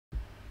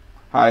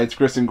Hi, it's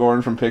Chris and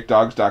Gordon from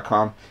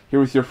PickDogs.com, here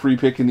with your free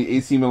pick in the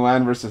AC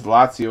Milan versus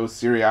Lazio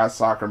Serie A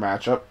soccer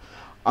matchup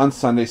on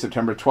Sunday,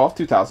 September 12th,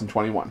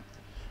 2021.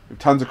 We have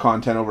tons of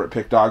content over at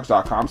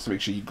PickDogs.com, so make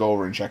sure you go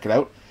over and check it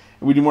out.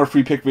 And we do more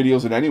free pick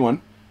videos than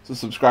anyone, so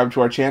subscribe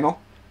to our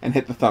channel and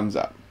hit the thumbs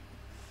up.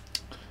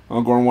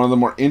 Well, Gordon, one of the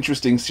more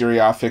interesting Serie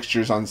A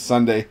fixtures on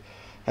Sunday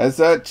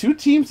has two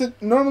teams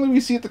that normally we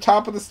see at the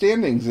top of the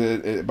standings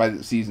by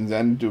the season's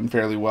end, doing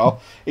fairly well.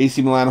 AC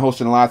Milan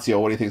hosting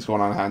Lazio. What do you think is going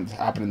on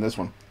happening in this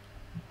one?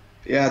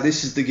 Yeah,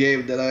 this is the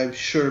game that I'm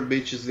sure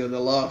Mitch is gonna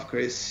love,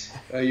 Chris.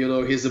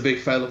 He's a big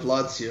fan of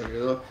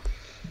Lazio.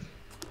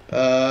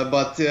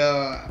 But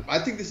I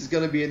think this is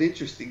gonna be an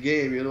interesting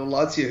game.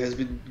 Lazio has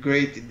been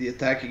great in the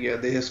attacking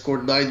end. They have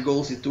scored 9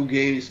 goals in 2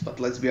 games, but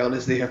let's be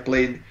honest, they have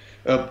played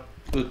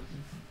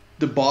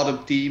the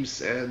bottom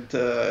teams, and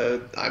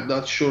I'm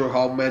not sure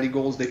how many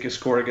goals they can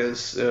score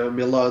against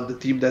Milan, the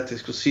team that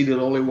has conceded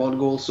only 1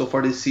 goal so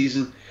far this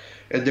season,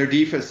 and their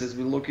defense has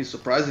been looking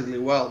surprisingly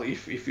well,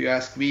 if you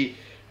ask me.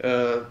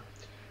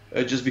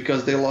 Just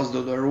because they lost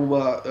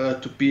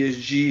Donnarumma to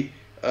PSG,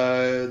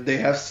 they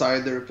have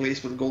signed the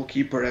replacement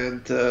goalkeeper,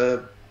 and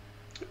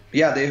they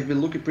have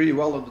been looking pretty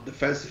well on the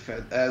defensive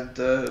end.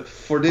 And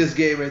for this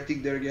game, I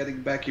think they're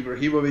getting back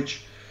Ibrahimovic,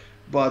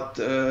 but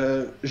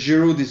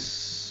Giroud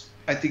is,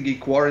 I think, in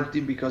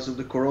quarantine because of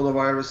the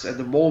coronavirus at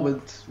the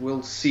moment.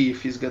 We'll see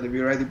if he's going to be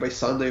ready by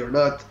Sunday or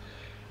not.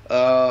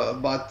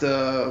 But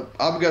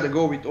I'm going to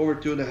go with over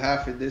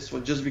 2.5 in this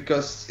one, just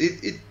because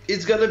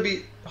it's going to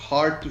be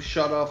hard to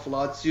shut off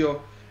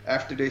Lazio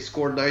after they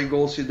scored 9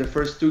 goals in the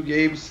first 2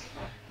 games.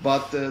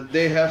 But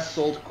they have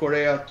sold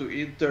Correa to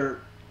Inter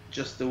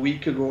just a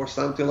week ago or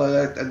something like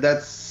that. And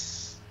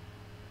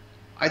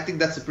I think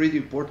that's a pretty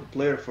important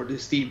player for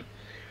this team.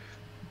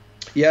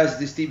 Yes,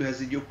 this team has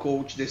a new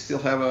coach. They still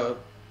have a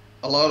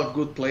lot of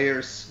good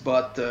players,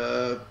 but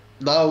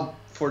now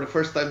for the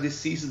first time this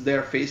season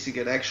they're facing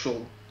an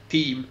actual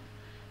team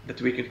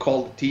that we can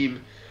call the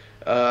team,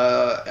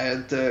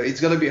 and it's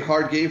going to be a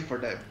hard game for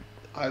them.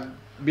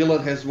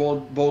 Milan has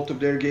won both of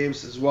their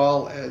games as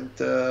well, and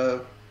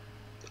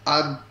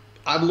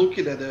I'm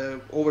looking at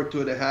over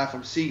 2.5.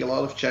 I'm seeing a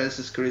lot of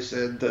chances, Chris,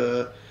 and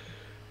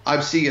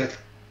I'm seeing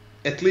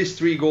at least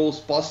 3 goals,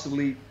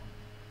 possibly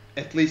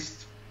at least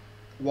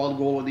 1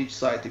 goal on each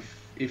side,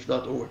 if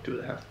not over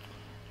 2.5.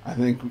 I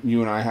think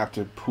you and I have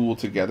to pool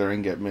together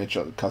and get Mitch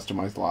a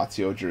customized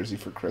Lazio jersey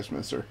for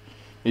Christmas, or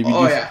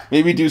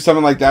maybe do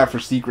something like that for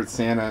Secret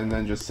Santa, and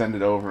then just send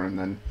it over, and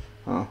then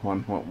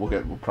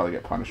we'll probably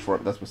get punished for it.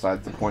 But that's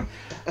besides the point.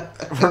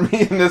 For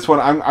me in this one,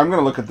 I'm going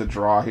to look at the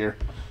draw here.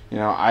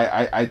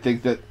 I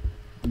think that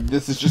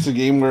this is just a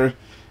game where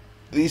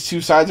these two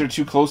sides are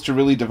too close to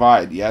really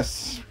divide.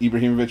 Yes,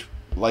 Ibrahimovic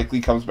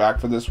likely comes back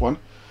for this one.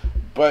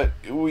 But,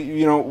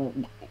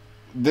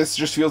 this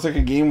just feels like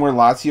a game where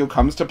Lazio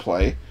comes to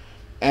play,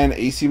 and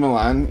AC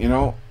Milan,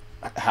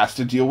 has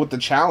to deal with the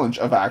challenge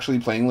of actually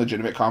playing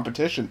legitimate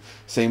competition.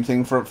 Same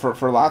thing for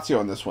Lazio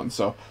on this one.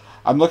 So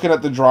I'm looking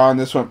at the draw on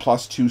this one,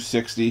 plus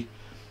 260.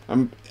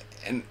 I'm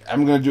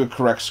going to do a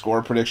correct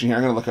score prediction here.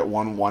 I'm going to look at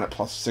 1-1 at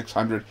plus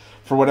 600.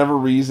 For whatever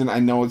reason, I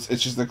know it's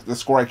just the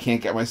score I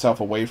can't get myself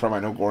away from.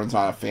 I know Gordon's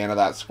not a fan of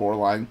that score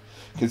line,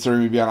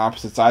 considering we be on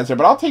opposite sides there.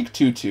 But I'll take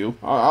 2-2.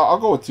 I'll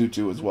go with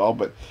 2-2 as well.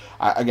 But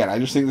I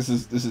just think this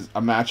is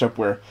a matchup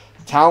where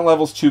talent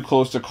level's too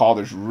close to call.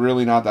 There's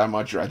really not that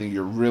much. I think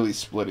you're really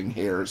splitting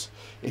hairs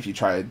if you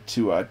try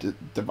to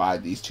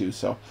divide these two.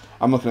 So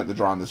I'm looking at the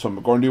draw on this one.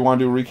 But Gordon, do you want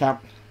to do a recap?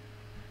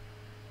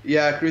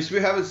 Yeah, Chris,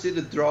 we haven't seen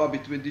the draw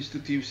between these two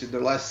teams in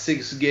the last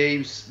 6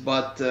 games,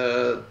 but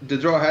the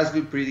draw has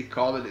been pretty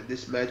common in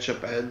this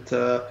matchup,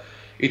 and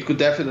it could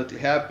definitely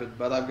happen.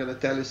 But I'm going to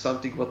tell you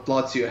something what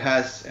Lazio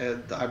has,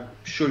 and I'm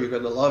sure you're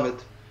going to love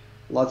it.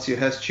 Lazio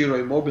has Ciro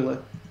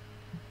Immobile.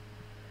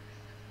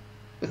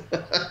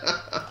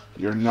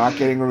 You're not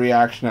getting a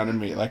reaction out of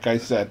me. Like I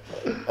said,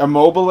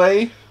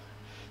 Immobile,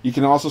 you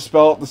can also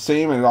spell it the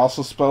same, and it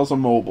also spells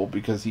immobile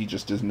because he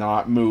just does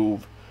not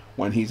move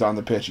when he's on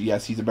the pitch.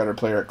 Yes, he's a better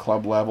player at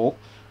club level,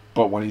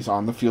 but when he's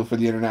on the field for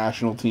the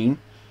international team,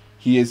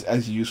 he is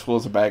as useful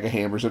as a bag of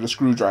hammers at a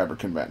screwdriver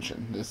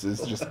convention. This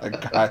is just a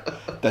guy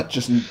that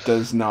just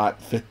does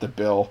not fit the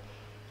bill.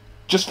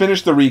 Just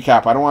finish the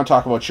recap. I don't want to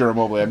talk about Ciro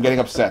Immobile. I'm getting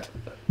upset.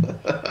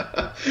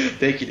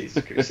 Take it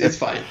easy, Chris. It's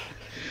fine.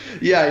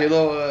 Yeah,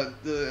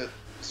 the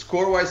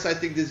score-wise, I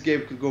think this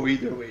game could go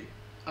either way.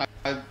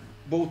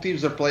 Both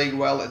teams are playing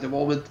well at the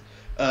moment.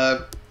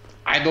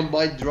 I don't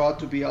mind draw,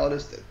 to be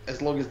honest,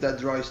 as long as that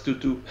draw is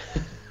 2-2.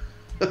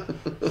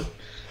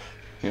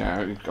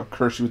 Yeah, I'll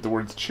curse you with the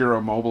words Ciro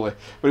Immobile.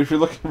 But if you're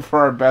looking for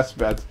our best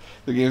bets,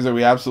 the games that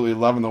we absolutely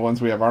love and the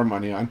ones we have our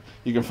money on,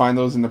 you can find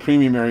those in the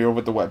premium area over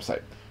at the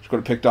website. Just go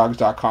to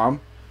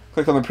pickdogs.com,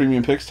 click on the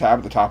premium picks tab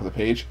at the top of the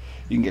page.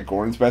 You can get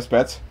Gordon's best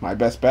bets, my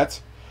best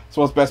bets, as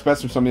well as best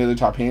bets from some of the other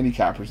top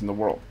handicappers in the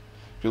world.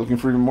 If you're looking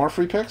for even more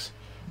free picks,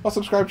 well,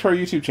 subscribe to our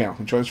YouTube channel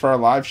and join us for our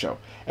live show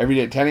every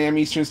day at 10 a.m.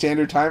 Eastern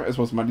Standard Time, as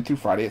well as Monday through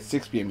Friday at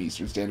 6 p.m.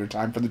 Eastern Standard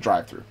Time for the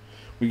drive-thru.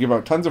 We give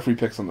out tons of free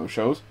picks on those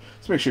shows,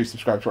 so make sure you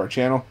subscribe to our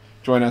channel,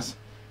 join us,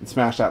 And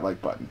smash that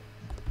like button.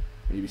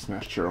 Maybe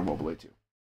smash Churro Mobile too.